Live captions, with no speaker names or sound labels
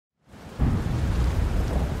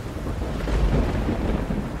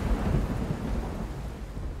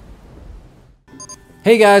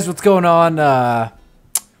Hey guys, what's going on? What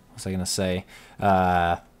was I gonna say?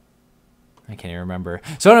 I can't even remember.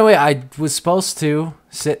 So anyway, I was supposed to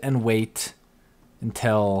sit and wait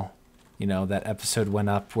until, that episode went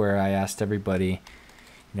up where I asked everybody,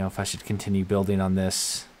 if I should continue building on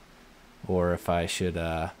this or if I should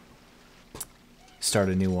start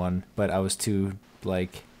a new one. But I was too, I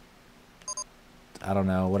don't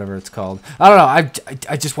know, whatever it's called. I don't know.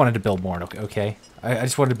 I just wanted to build more, okay? I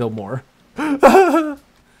just wanted to build more.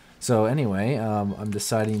 So anyway, I'm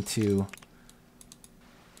deciding to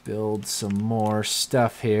build some more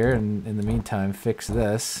stuff here, and in the meantime, fix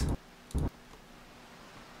this.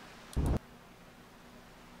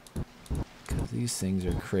 Because these things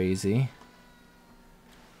are crazy.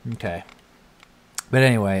 Okay. But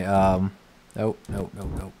anyway, oh, no.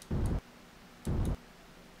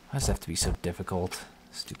 Why does it have to be so difficult?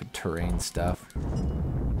 Stupid terrain stuff.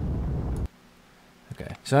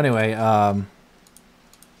 Okay, so anyway,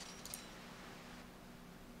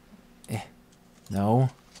 no.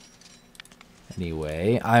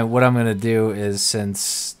 Anyway, what I'm gonna do is,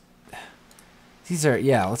 since these are,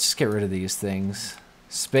 yeah, let's just get rid of these things.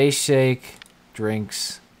 Space shake,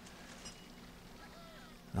 drinks,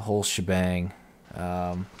 the whole shebang.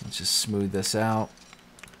 Let's just smooth this out,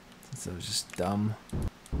 since it was just dumb.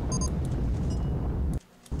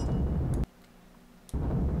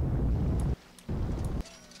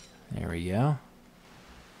 There we go.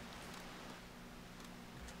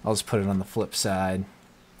 I'll just put it on the flip side.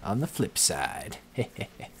 On the flip side.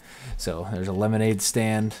 So there's a lemonade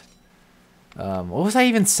stand. What was I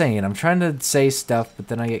even saying? I'm trying to say stuff, but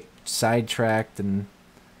then I get sidetracked and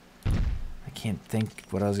I can't think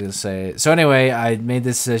what I was going to say. So anyway, I made the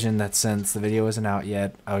decision that since the video isn't out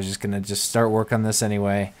yet, I was just going to start work on this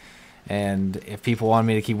anyway. And if people want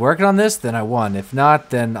me to keep working on this, then I won. If not,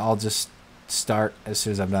 then I'll just start as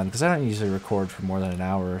soon as I'm done, because I don't usually record for more than an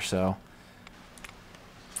hour or so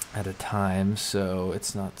at a time, so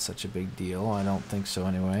it's not such a big deal. I don't think so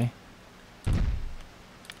anyway.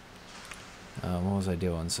 What was I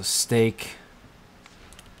doing? So steak.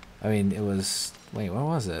 I mean, it was, wait, what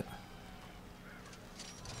was it?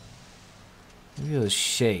 Maybe it was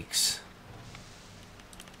shakes.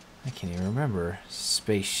 I can't even remember.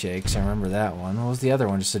 Space shakes, I remember that one. What was the other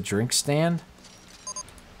one? Just a drink stand?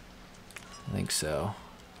 I think so.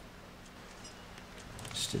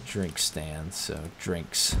 Just a drink stand, so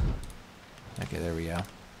drinks. Okay, there we go.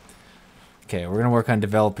 Okay, we're gonna work on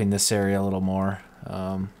developing this area a little more.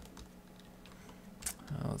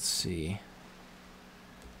 Let's see.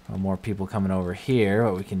 More people coming over here.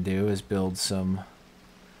 What we can do is build some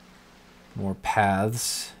more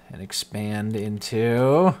paths and expand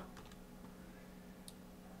into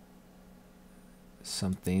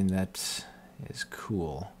something that is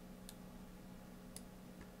cool.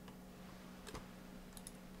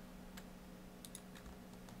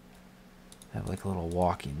 Have like a little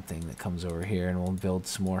walking thing that comes over here, and we'll build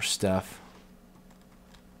some more stuff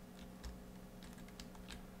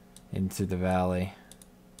into the valley.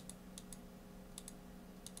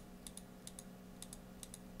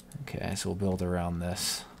 Okay, so we'll build around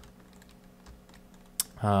this.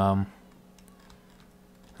 Let's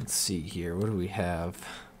see here. What do we have?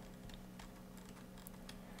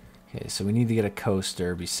 Okay, so we need to get a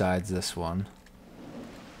coaster besides this one.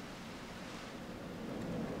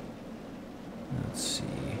 Let's see.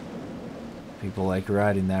 People like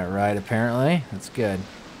riding that ride, apparently. That's good.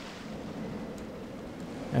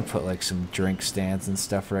 And put like some drink stands and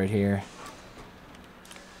stuff right here.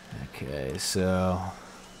 Okay, so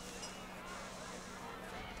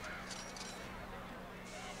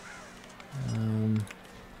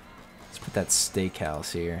let's put that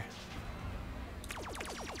steakhouse here.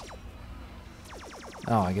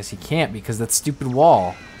 Oh, I guess he can't because that stupid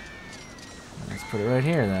wall. Let's put it right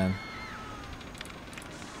here then.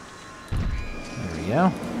 There we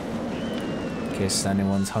go. In case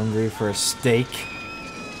anyone's hungry for a steak.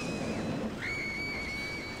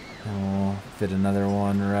 And we'll fit another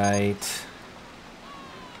one right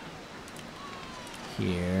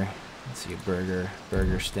here. Let's see, a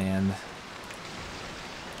burger stand.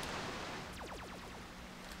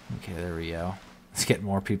 Okay, there we go. Let's get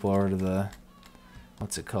more people over to the,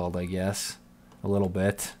 what's it called, I guess? A little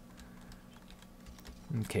bit.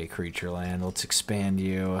 Okay, Creatureland, let's expand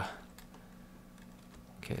you.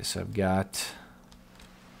 Okay, so I've got...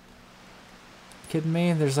 Kidding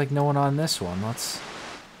me? There's like no one on this one. Well,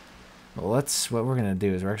 what we're gonna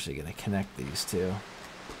do is we're actually gonna connect these two.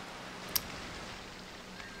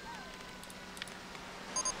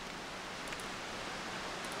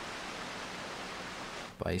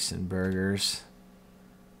 Bison burgers.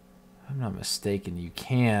 If I'm not mistaken, you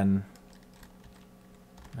can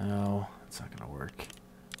No, it's not gonna work.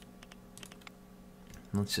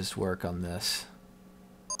 Let's just work on this.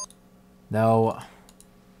 No.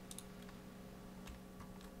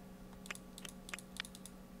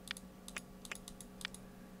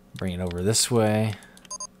 Bring it over this way.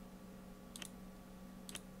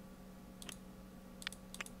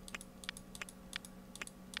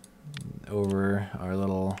 Over our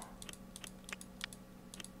little...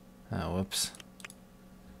 Oh, whoops.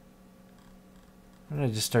 Where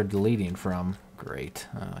did I just start deleting from? Great.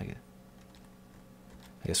 I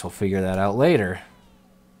guess we'll figure that out later.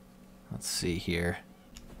 Let's see here.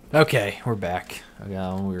 Okay, we're back. We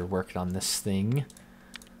were working on this thing.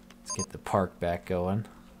 Let's get the park back going.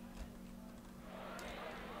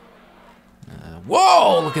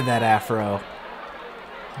 Whoa! Look at that afro.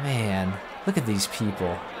 Man, look at these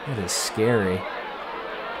people. It is scary. You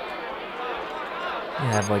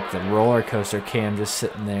have like the roller coaster cam just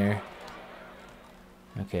sitting there.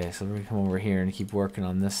 Okay, so we're gonna come over here and keep working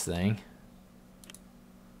on this thing.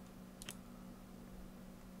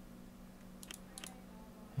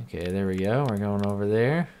 Okay, there we go. We're going over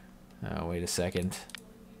there. Oh, wait a second.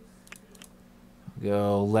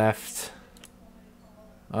 Go left.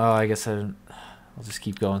 Oh, I guess I'll just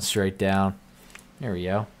keep going straight down. There we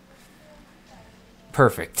go.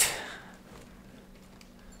 Perfect.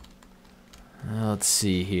 Let's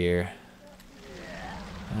see here.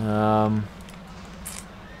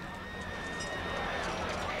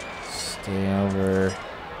 Stay over.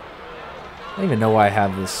 I don't even know why I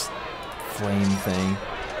have this flame thing.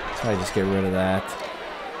 Probably just get rid of that.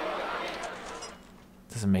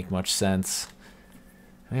 Doesn't make much sense.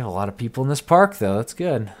 We have a lot of people in this park, though. That's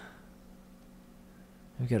good.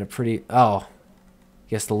 We've got a pretty... Oh.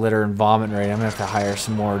 Guess the litter and vomit rate. I'm going to have to hire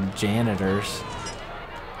some more janitors.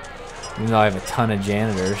 Even though I have a ton of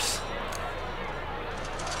janitors.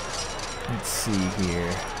 Let's see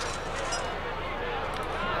here.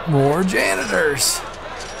 More janitors!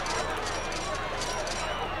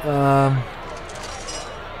 What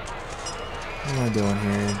am I doing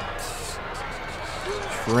here?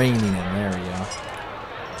 Training him. There we go.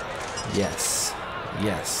 Yes.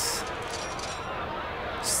 Yes.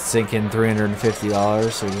 Sink in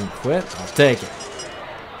 $350 so he can quit. I'll take it.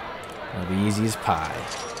 It'll be easy as pie.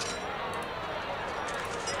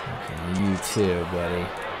 Okay, you too, buddy.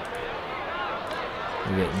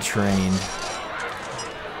 We're getting trained.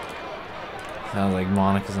 Sounds like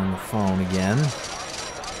Monica's on the phone again.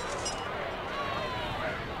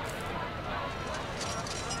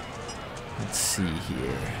 Let's see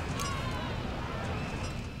here.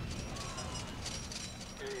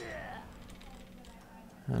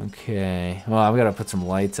 Okay. Well, I've got to put some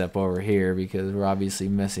lights up over here because we're obviously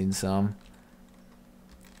missing some.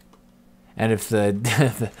 And if the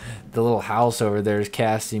the little house over there is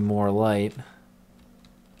casting more light.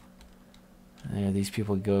 There, these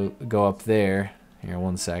people go up there. Here,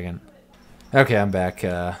 1 second. Okay, I'm back.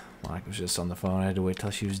 Monica was just on the phone. I had to wait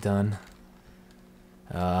till she was done.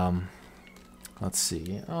 Let's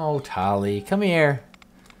see. Oh, Tolly, come here.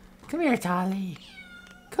 Come here, Tolly.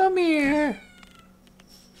 Come here.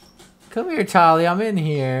 Come here, Tolly. I'm in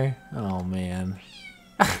here. Oh, man.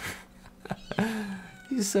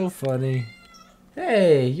 He's so funny.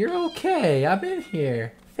 Hey, you're okay. I'm in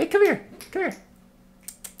here. Hey, come here. Come here.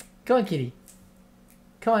 Come on, kitty.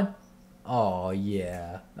 Come on. Oh,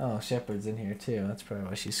 yeah. Oh, Shepherd's in here, too. That's probably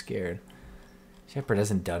why she's scared. Shepherd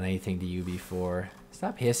hasn't done anything to you before.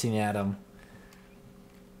 Stop hissing at him.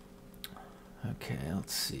 Okay,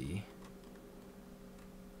 let's see.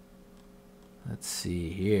 Let's see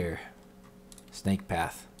here. Snake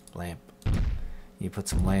path. Lamp. You put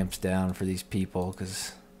some lamps down for these people because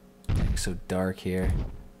it's getting so dark here.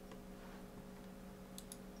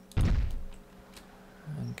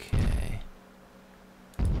 Okay.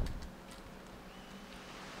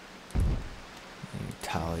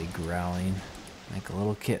 Tolly growling like a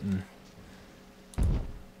little kitten.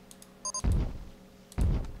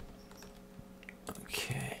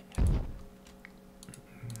 Okay.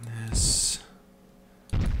 This.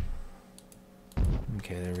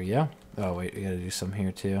 Okay, there we go. Oh wait, we gotta do some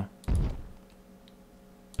here too.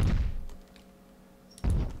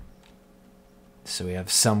 So we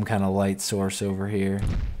have some kind of light source over here.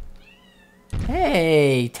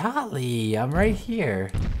 Hey, Tolly, I'm right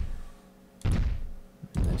here.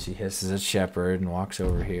 And then she hisses at Shepherd and walks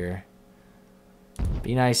over here.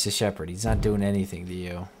 Be nice to Shepherd. He's not doing anything to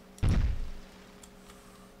you.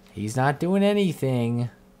 He's not doing anything.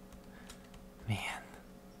 Man.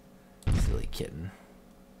 Silly kitten.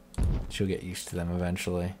 She'll get used to them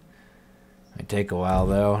eventually. Might take a while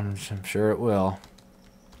though. I'm sure it will.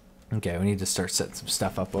 Okay, we need to start setting some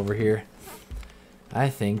stuff up over here. I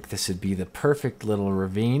think this would be the perfect little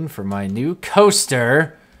ravine for my new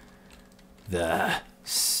coaster. The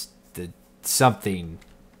something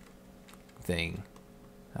thing.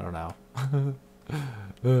 I don't know.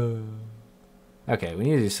 Okay, we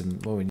need to do some... What we